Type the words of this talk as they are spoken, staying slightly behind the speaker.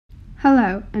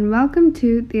Hello, and welcome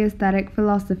to The Aesthetic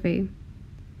Philosophy.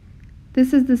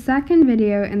 This is the second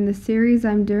video in the series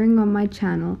I'm doing on my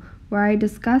channel where I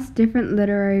discuss different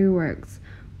literary works,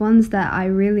 ones that I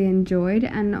really enjoyed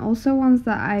and also ones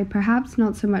that I perhaps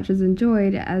not so much as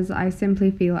enjoyed as I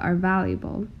simply feel are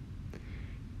valuable.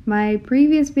 My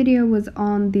previous video was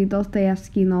on the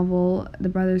Dostoevsky novel, The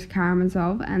Brothers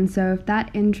Karamazov, and so if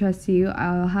that interests you,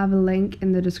 I'll have a link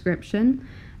in the description,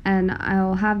 and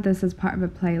I'll have this as part of a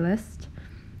playlist,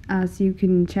 so you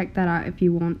can check that out if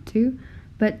you want to.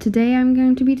 But today I'm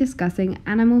going to be discussing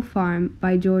Animal Farm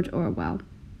by George Orwell.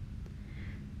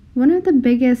 One of the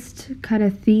biggest kind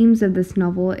of themes of this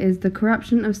novel is the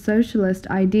corruption of socialist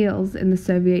ideals in the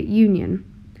Soviet Union.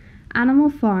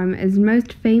 Animal Farm is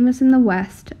most famous in the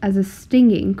West as a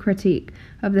stinging critique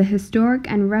of the historic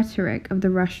and rhetoric of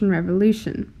the Russian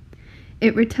Revolution.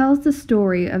 It retells the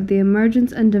story of the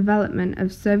emergence and development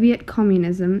of Soviet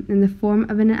communism in the form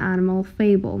of an animal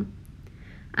fable.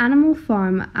 Animal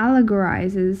Farm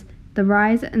allegorizes the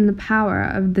rise and the power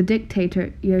of the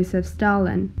dictator Joseph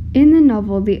Stalin. In the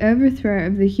novel, the overthrow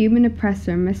of the human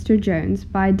oppressor Mr. Jones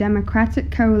by a democratic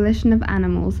coalition of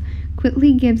animals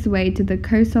quickly gives way to the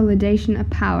consolidation of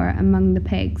power among the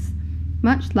pigs,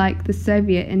 much like the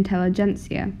Soviet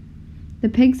intelligentsia. The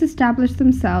pigs establish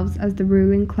themselves as the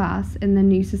ruling class in the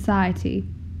new society.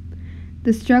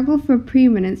 The struggle for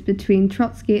preeminence between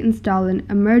Trotsky and Stalin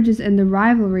emerges in the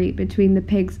rivalry between the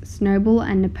pigs Snowball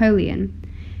and Napoleon.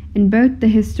 In both the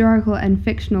historical and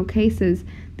fictional cases,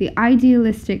 the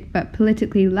idealistic but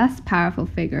politically less powerful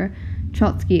figure,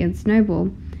 Trotsky and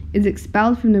Snowball, is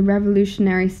expelled from the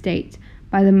revolutionary state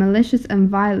by the malicious and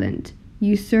violent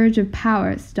usurge of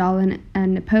power Stalin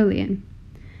and Napoleon.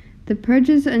 The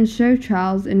purges and show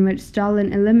trials in which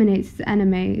Stalin eliminates his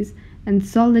enemies and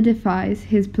solidifies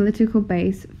his political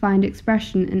base find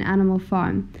expression in Animal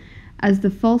Farm as the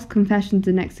false confessions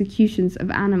and executions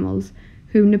of animals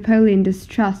whom Napoleon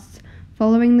distrusts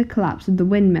following the collapse of the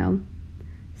windmill.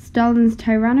 Stalin's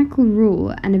tyrannical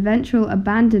rule and eventual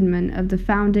abandonment of the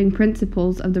founding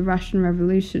principles of the Russian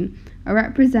Revolution are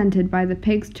represented by the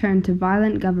pigs' turn to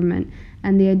violent government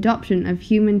and the adoption of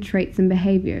human traits and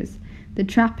behaviors, the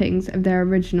trappings of their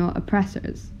original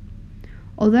oppressors.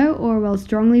 Although Orwell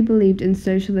strongly believed in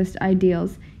socialist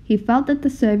ideals, he felt that the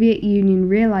Soviet Union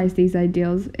realized these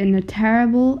ideals in a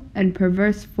terrible and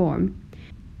perverse form.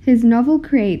 His novel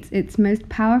creates its most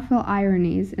powerful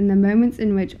ironies in the moments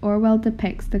in which Orwell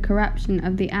depicts the corruption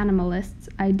of the animalists'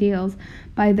 ideals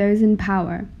by those in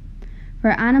power.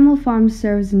 For Animal Farm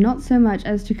serves not so much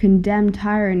as to condemn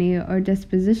tyranny or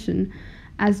disposition,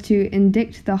 as to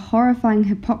indict the horrifying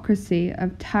hypocrisy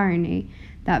of tyranny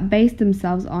that base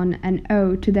themselves on and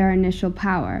owe to their initial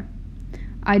power.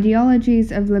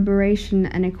 Ideologies of liberation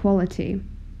and equality.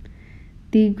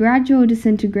 The gradual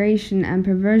disintegration and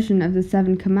perversion of the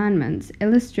Seven Commandments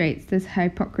illustrates this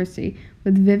hypocrisy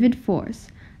with vivid force,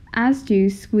 as do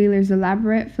Squealer's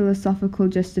elaborate philosophical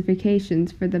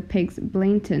justifications for the pig's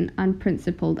blatant,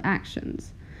 unprincipled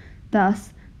actions.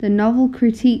 Thus, the novel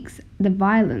critiques the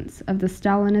violence of the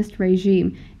Stalinist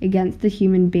regime against the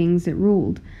human beings it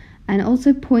ruled, and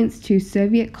also points to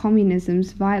Soviet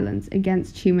communism's violence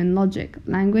against human logic,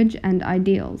 language, and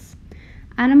ideals.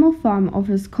 Animal Farm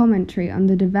offers commentary on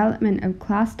the development of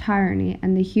class tyranny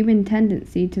and the human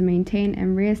tendency to maintain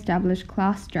and re-establish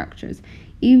class structures,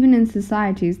 even in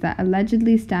societies that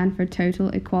allegedly stand for total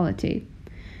equality.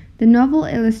 The novel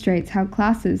illustrates how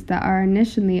classes that are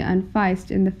initially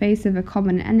unfazed in the face of a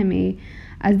common enemy,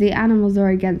 as the animals are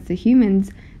against the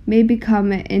humans, may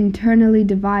become internally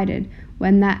divided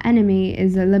when that enemy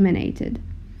is eliminated.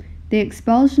 The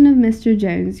expulsion of Mr.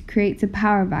 Jones creates a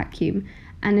power vacuum,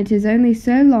 and it is only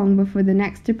so long before the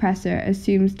next oppressor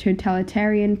assumes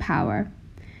totalitarian power.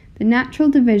 The natural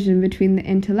division between the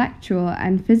intellectual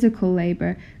and physical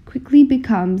labor quickly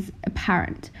becomes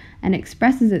apparent and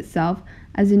expresses itself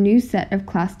as a new set of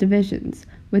class divisions,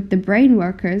 with the brain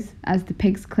workers, as the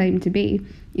pigs claim to be,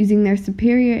 using their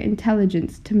superior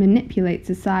intelligence to manipulate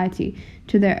society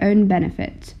to their own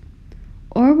benefit.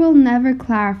 Orwell never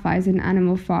clarifies in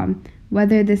Animal Farm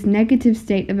whether this negative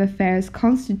state of affairs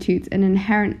constitutes an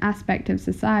inherent aspect of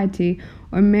society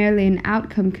or merely an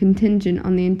outcome contingent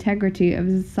on the integrity of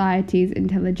society's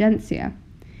intelligentsia.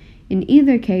 In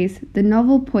either case, the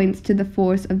novel points to the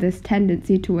force of this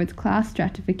tendency towards class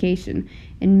stratification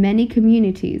in many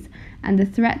communities and the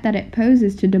threat that it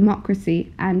poses to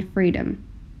democracy and freedom.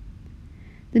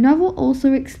 The novel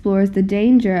also explores the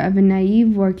danger of a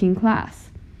naive working class.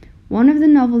 One of the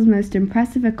novel's most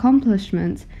impressive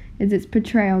accomplishments is its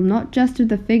portrayal not just of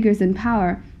the figures in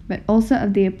power, but also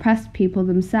of the oppressed people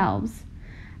themselves.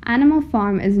 Animal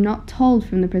Farm is not told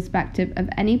from the perspective of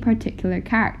any particular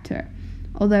character,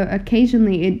 although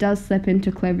occasionally it does slip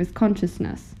into Clover's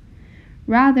consciousness.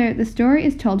 Rather, the story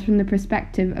is told from the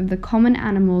perspective of the common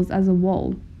animals as a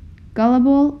whole,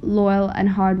 gullible, loyal, and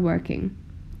hard-working.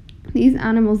 These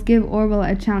animals give Orwell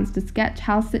a chance to sketch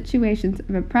how situations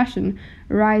of oppression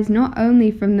arise not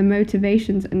only from the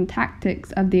motivations and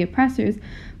tactics of the oppressors,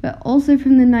 but also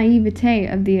from the naivete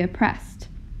of the oppressed.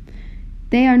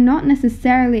 They are not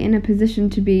necessarily in a position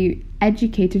to be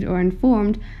educated or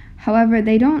informed, however,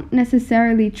 they don't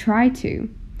necessarily try to.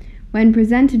 When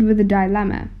presented with a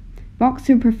dilemma,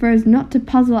 Boxer prefers not to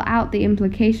puzzle out the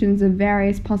implications of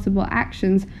various possible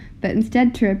actions, but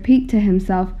instead to repeat to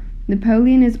himself,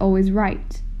 "Napoleon is always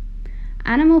right."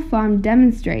 Animal Farm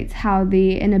demonstrates how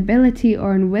the inability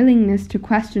or unwillingness to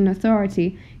question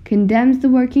authority condemns the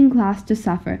working class to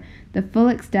suffer the full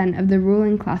extent of the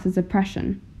ruling class's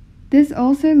oppression. This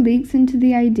also leaks into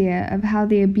the idea of how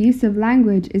the abuse of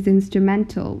language is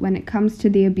instrumental when it comes to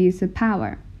the abuse of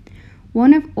power.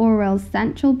 One of Orwell's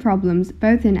central problems,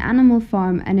 both in Animal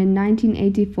Farm and in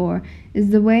 1984, is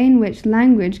the way in which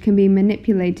language can be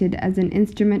manipulated as an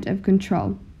instrument of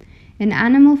control. In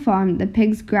Animal Farm, the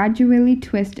pigs gradually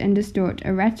twist and distort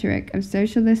a rhetoric of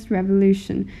socialist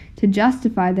revolution to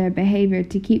justify their behavior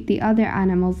to keep the other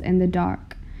animals in the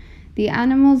dark. The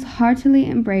animals heartily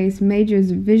embrace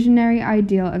Major's visionary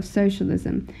ideal of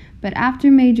socialism, but after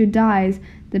Major dies,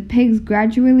 the pigs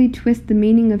gradually twist the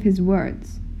meaning of his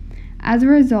words. As a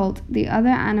result, the other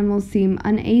animals seem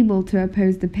unable to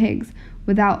oppose the pigs,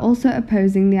 without also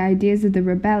opposing the ideas of the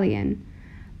rebellion.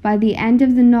 By the end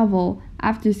of the novel,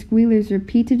 after Squealer's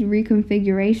repeated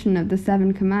reconfiguration of the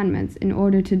 7 Commandments in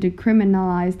order to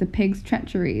decriminalize the pigs'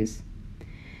 treacheries,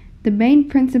 the main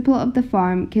principle of the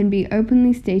farm can be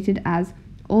openly stated as,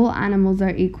 all animals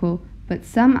are equal, but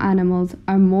some animals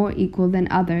are more equal than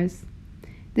others.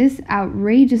 This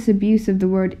outrageous abuse of the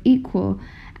word equal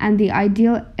and the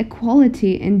ideal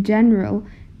equality in general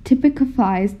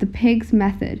typifies the pig's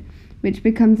method, which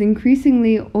becomes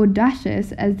increasingly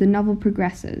audacious as the novel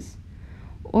progresses.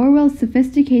 Orwell's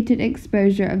sophisticated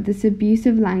exposure of this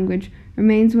abusive language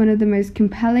remains one of the most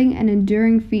compelling and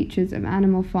enduring features of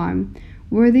Animal Farm,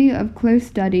 worthy of close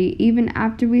study even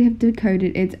after we have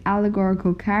decoded its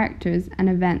allegorical characters and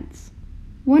events.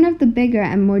 One of the bigger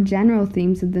and more general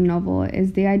themes of the novel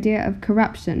is the idea of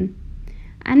corruption.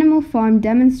 Animal Farm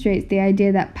demonstrates the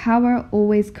idea that power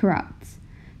always corrupts.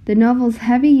 The novel's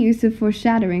heavy use of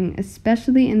foreshadowing,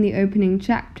 especially in the opening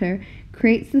chapter,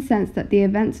 creates the sense that the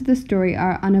events of the story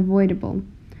are unavoidable.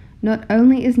 Not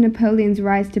only is Napoleon's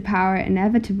rise to power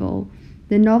inevitable,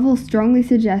 the novel strongly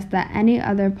suggests that any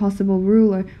other possible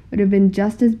ruler would have been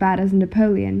just as bad as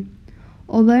Napoleon.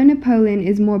 Although Napoleon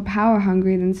is more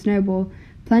power-hungry than Snowball,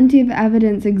 plenty of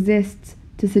evidence exists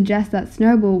to suggest that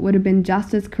Snowball would have been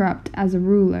just as corrupt as a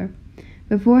ruler.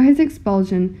 Before his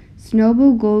expulsion,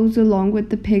 Snowball goes along with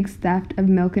the pig's theft of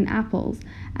milk and apples,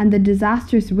 and the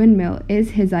disastrous windmill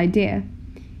is his idea.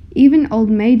 Even Old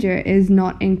Major is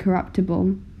not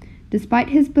incorruptible. Despite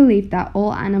his belief that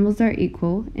all animals are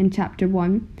equal, in Chapter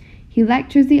 1, he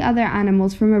lectures the other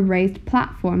animals from a raised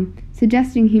platform,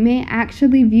 suggesting he may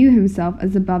actually view himself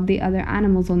as above the other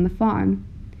animals on the farm.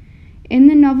 In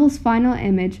the novel's final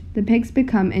image, the pigs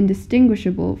become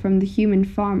indistinguishable from the human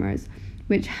farmers,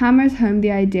 which hammers home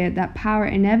the idea that power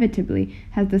inevitably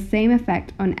has the same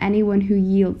effect on anyone who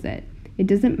yields it. It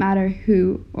doesn't matter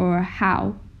who or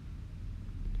how.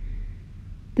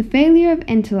 The failure of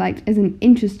intellect is an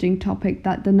interesting topic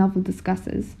that the novel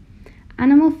discusses.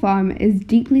 Animal Farm is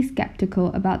deeply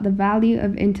skeptical about the value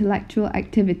of intellectual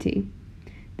activity.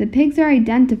 The pigs are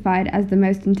identified as the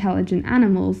most intelligent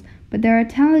animals, but their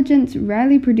intelligence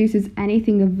rarely produces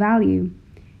anything of value.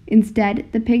 Instead,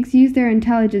 the pigs use their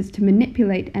intelligence to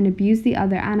manipulate and abuse the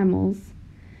other animals.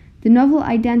 The novel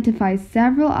identifies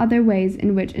several other ways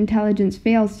in which intelligence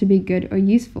fails to be good or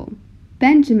useful.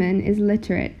 Benjamin is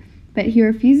literate, but he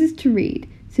refuses to read,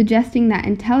 suggesting that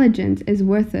intelligence is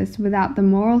worthless without the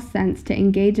moral sense to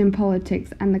engage in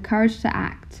politics and the courage to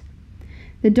act.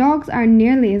 The dogs are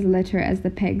nearly as literate as the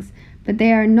pigs, but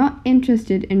they are not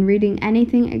interested in reading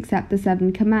anything except the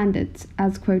 7 Commandments,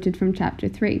 as quoted from Chapter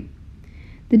 3.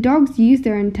 The dogs use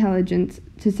their intelligence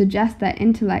to suggest that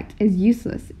intellect is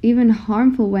useless, even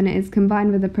harmful when it is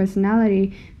combined with a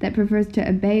personality that prefers to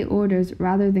obey orders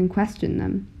rather than question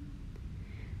them.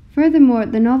 Furthermore,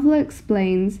 the novel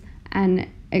explains and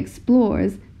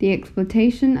explores the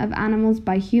exploitation of animals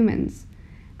by humans.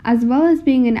 As well as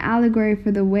being an allegory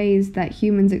for the ways that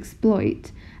humans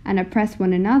exploit and oppress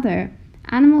one another,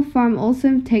 Animal Farm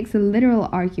also takes a literal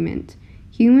argument.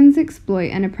 Humans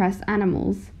exploit and oppress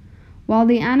animals. While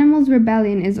the animals'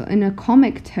 rebellion is in a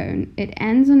comic tone, it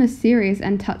ends on a serious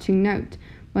and touching note,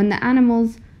 when the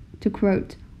animals, to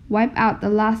quote, wipe out the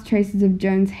last traces of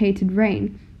Jones' hated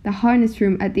reign. The harness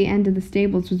room at the end of the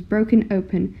stables was broken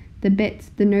open. The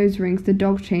bits, the nose rings, the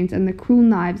dog chains, and the cruel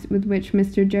knives with which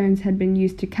Mr. Jones had been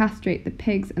used to castrate the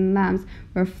pigs and lambs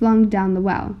were flung down the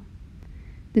well.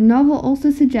 The novel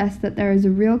also suggests that there is a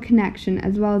real connection,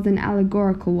 as well as an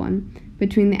allegorical one,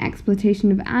 between the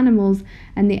exploitation of animals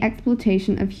and the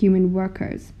exploitation of human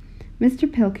workers. Mr.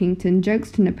 Pilkington jokes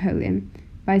to Napoleon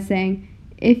by saying,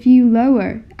 "If you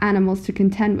lower animals to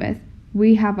contend with,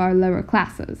 we have our lower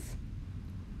classes."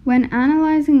 When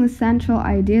analyzing the central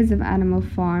ideas of Animal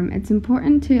Farm, it's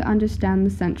important to understand the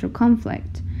central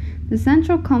conflict. The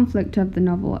central conflict of the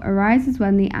novel arises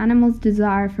when the animal's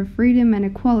desire for freedom and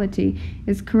equality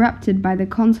is corrupted by the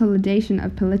consolidation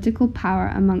of political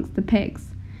power amongst the pigs.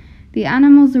 The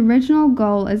animal's original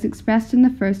goal is expressed in the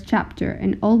first chapter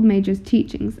in Old Major's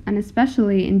teachings, and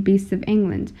especially in Beasts of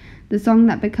England, the song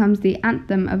that becomes the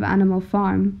anthem of Animal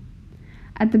Farm.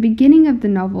 At the beginning of the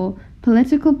novel,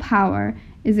 political power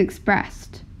is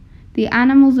expressed. The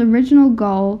animal's original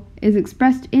goal is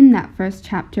expressed in that first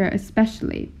chapter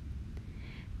especially.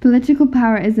 Political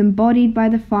power is embodied by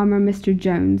the farmer Mr.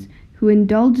 Jones, who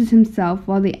indulges himself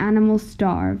while the animals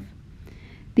starve.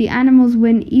 The animals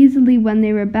win easily when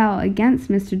they rebel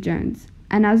against Mr. Jones,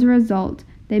 and as a result,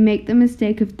 they make the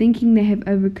mistake of thinking they have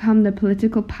overcome the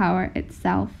political power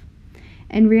itself.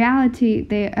 In reality,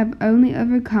 they have only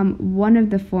overcome one of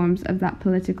the forms of that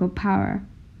political power.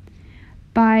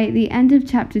 By the end of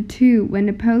chapter 2, when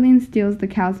Napoleon steals the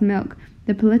cow's milk,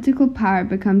 the political power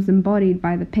becomes embodied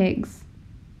by the pigs.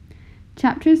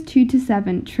 Chapters 2 to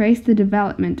 7 trace the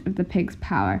development of the pig's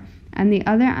power and the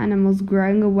other animals'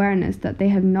 growing awareness that they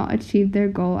have not achieved their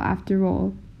goal after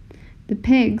all. The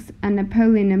pigs, and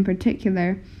Napoleon in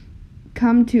particular,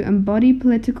 come to embody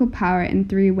political power in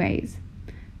 3 ways.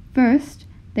 First,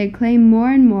 they claim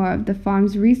more and more of the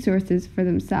farm's resources for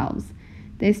themselves.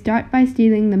 They start by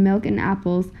stealing the milk and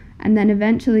apples, and then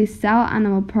eventually sell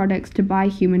animal products to buy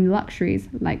human luxuries,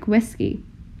 like whiskey.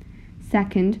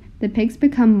 Second, the pigs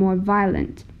become more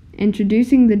violent,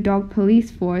 introducing the dog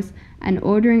police force and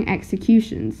ordering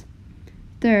executions.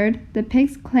 Third, the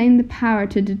pigs claim the power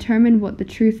to determine what the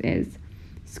truth is.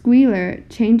 Squealer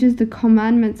changes the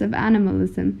commandments of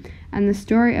animalism and the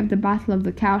story of the Battle of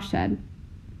the Cowshed.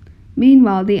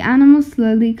 Meanwhile, the animals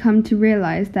slowly come to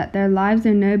realize that their lives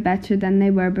are no better than they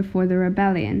were before the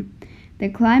rebellion. The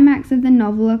climax of the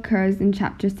novel occurs in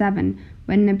chapter 7,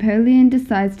 when Napoleon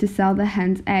decides to sell the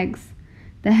hens' eggs.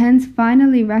 The hens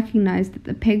finally recognize that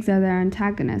the pigs are their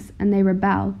antagonists, and they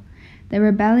rebel. The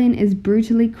rebellion is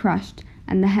brutally crushed,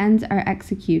 and the hens are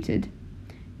executed.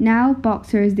 Now,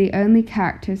 Boxer is the only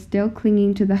character still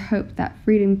clinging to the hope that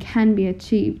freedom can be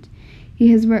achieved. He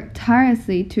has worked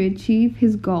tirelessly to achieve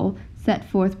his goal set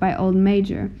forth by Old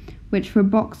Major, which for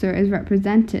Boxer is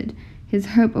represented, his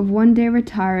hope of one day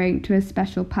retiring to a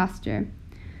special pasture.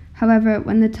 However,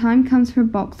 when the time comes for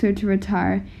Boxer to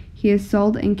retire, he is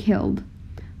sold and killed.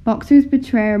 Boxer's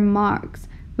betrayer marks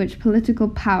which political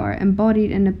power embodied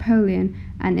in Napoleon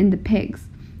and in the pigs,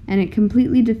 and it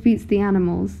completely defeats the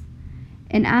animals.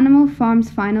 In Animal Farm's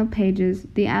final pages,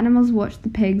 the animals watch the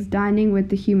pigs dining with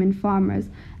the human farmers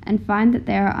and find that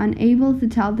they are unable to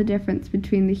tell the difference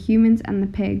between the humans and the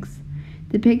pigs.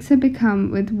 The pigs have become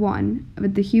one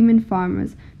with the human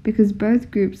farmers because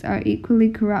both groups are equally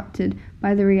corrupted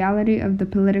by the reality of the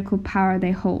political power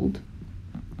they hold.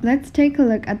 Let's take a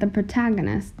look at the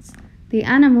protagonists. The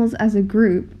animals as a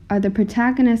group are the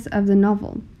protagonists of the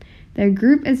novel. Their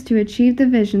group is to achieve the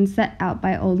vision set out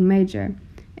by Old Major: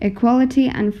 equality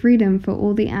and freedom for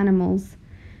all the animals.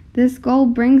 This goal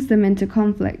brings them into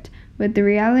conflict with the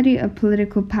reality of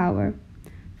political power.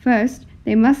 First,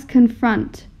 they must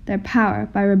confront their power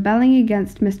by rebelling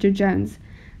against Mr. Jones.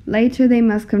 Later, they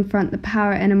must confront the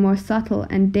power in a more subtle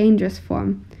and dangerous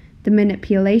form, the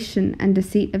manipulation and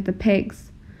deceit of the pigs.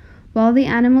 While the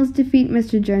animals defeat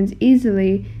Mr. Jones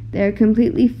easily, they are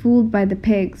completely fooled by the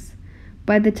pigs.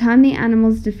 By the time the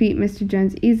animals defeat Mr.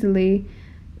 Jones easily,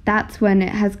 that's when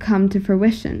it has come to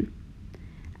fruition.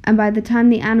 And by the time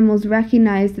the animals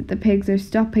recognize that the pigs are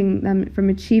stopping them from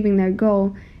achieving their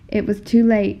goal, it was too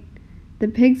late. The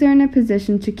pigs are in a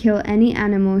position to kill any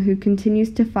animal who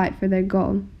continues to fight for their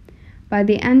goal. By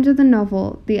the end of the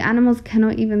novel, the animals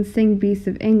cannot even sing Beasts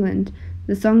of England,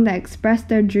 the song that expressed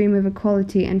their dream of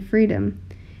equality and freedom.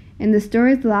 In the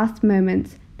story's last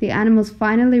moments, the animals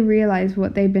finally realize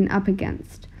what they've been up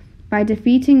against. By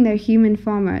defeating their human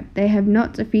farmer, they have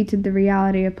not defeated the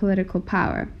reality of political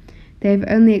power. They have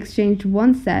only exchanged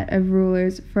one set of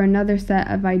rulers for another set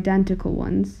of identical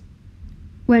ones.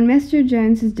 When Mr.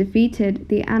 Jones is defeated,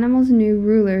 the animal's new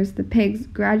rulers, the pigs,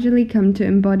 gradually come to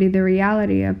embody the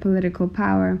reality of political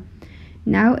power.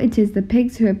 Now it is the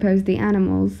pigs who oppose the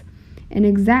animals, in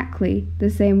exactly the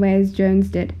same way as Jones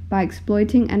did, by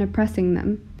exploiting and oppressing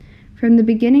them. From the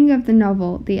beginning of the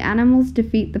novel, the animals'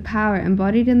 defeat the power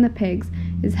embodied in the pigs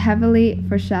is heavily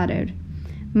foreshadowed.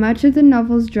 Much of the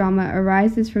novel's drama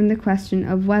arises from the question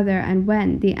of whether and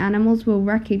when the animals will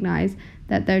recognize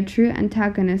that their true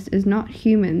antagonist is not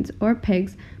humans or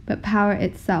pigs, but power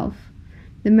itself.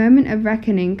 The moment of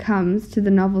reckoning comes to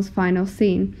the novel's final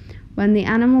scene, when the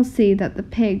animals see that the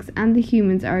pigs and the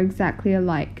humans are exactly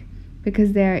alike,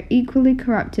 because they are equally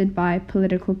corrupted by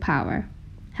political power.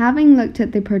 Having looked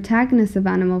at the protagonist of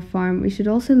Animal Farm, we should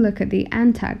also look at the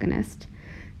antagonist.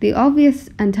 The obvious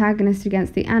antagonist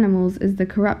against the animals is the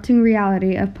corrupting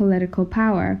reality of political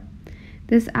power.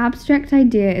 This abstract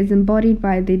idea is embodied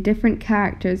by the different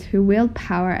characters who wield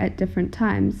power at different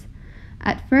times.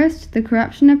 At first, the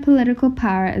corruption of political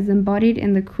power is embodied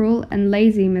in the cruel and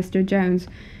lazy Mr. Jones,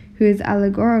 who is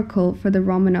allegorical for the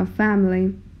Romanov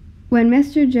family. When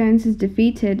Mr. Jones is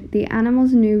defeated, the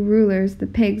animals' new rulers, the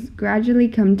pigs, gradually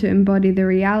come to embody the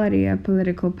reality of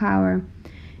political power.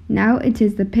 Now it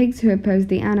is the pigs who oppose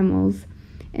the animals,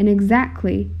 in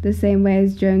exactly the same way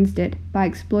as Jones did, by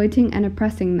exploiting and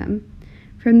oppressing them.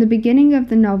 From the beginning of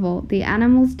the novel, the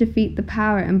animals' defeat the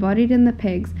power embodied in the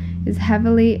pigs is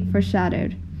heavily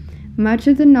foreshadowed. Much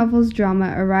of the novel's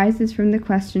drama arises from the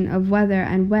question of whether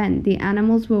and when the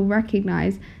animals will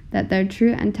recognize that their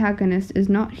true antagonist is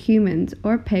not humans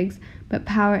or pigs, but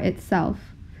power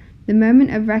itself. The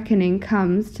moment of reckoning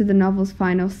comes to the novel's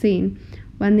final scene,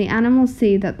 when the animals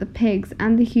see that the pigs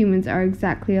and the humans are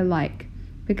exactly alike,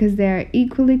 because they are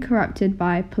equally corrupted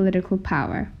by political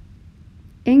power.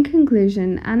 In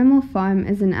conclusion, Animal Farm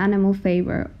is an animal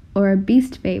fable, or a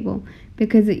beast fable,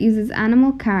 because it uses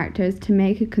animal characters to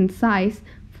make a concise,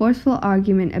 forceful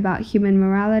argument about human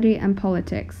morality and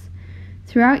politics.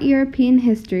 Throughout European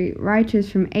history,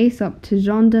 writers from Aesop to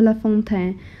Jean de La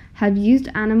Fontaine have used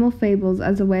animal fables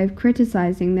as a way of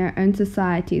criticizing their own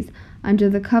societies under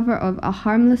the cover of a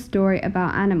harmless story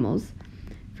about animals.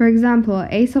 For example,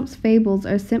 Aesop's fables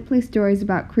are simply stories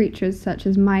about creatures such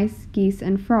as mice, geese,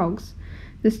 and frogs.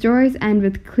 The stories end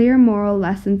with clear moral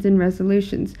lessons and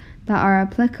resolutions that are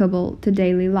applicable to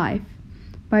daily life.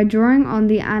 By drawing on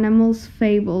the animals'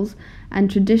 fables and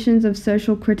traditions of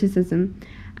social criticism,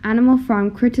 Animal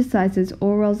Farm criticizes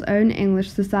Orwell's own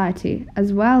English society,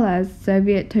 as well as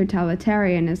Soviet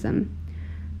totalitarianism.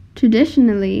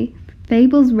 Traditionally,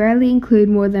 fables rarely include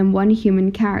more than one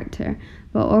human character,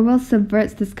 but Orwell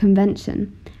subverts this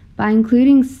convention. By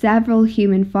including several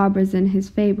human fables in his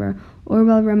fable,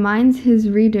 Orwell reminds his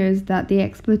readers that the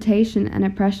exploitation and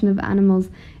oppression of animals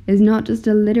is not just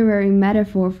a literary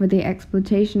metaphor for the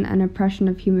exploitation and oppression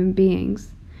of human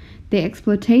beings. The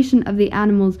exploitation of the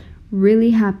animals really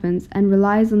happens and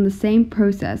relies on the same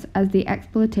process as the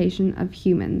exploitation of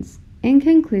humans. In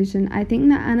conclusion, I think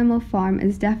that Animal Farm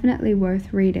is definitely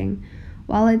worth reading.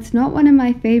 While it's not one of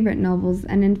my favorite novels,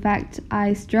 and in fact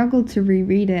I struggled to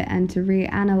reread it and to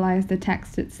reanalyze the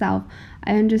text itself,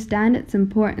 I understand its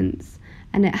importance,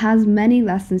 and it has many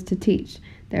lessons to teach.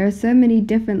 There are so many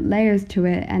different layers to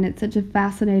it, and it's such a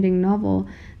fascinating novel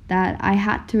that I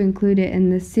had to include it in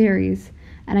this series.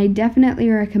 And I definitely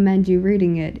recommend you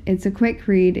reading it. It's a quick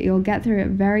read, you'll get through it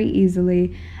very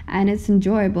easily, and it's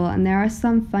enjoyable, and there are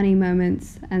some funny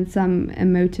moments and some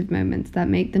emotive moments that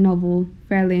make the novel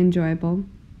fairly enjoyable.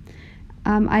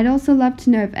 I'd also love to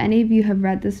know if any of you have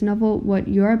read this novel, what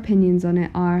your opinions on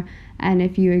it are, and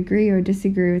if you agree or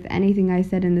disagree with anything I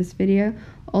said in this video.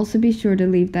 Also be sure to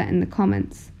leave that in the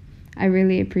comments. I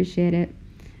really appreciate it.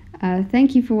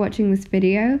 Thank you for watching this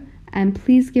video. And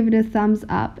please give it a thumbs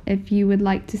up if you would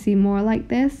like to see more like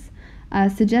this.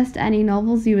 Suggest any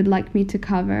novels you would like me to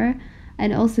cover,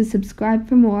 and also subscribe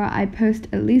for more. I post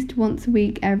at least once a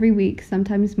week, every week,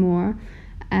 sometimes more.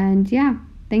 And yeah,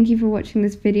 thank you for watching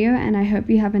this video, and I hope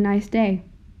you have a nice day.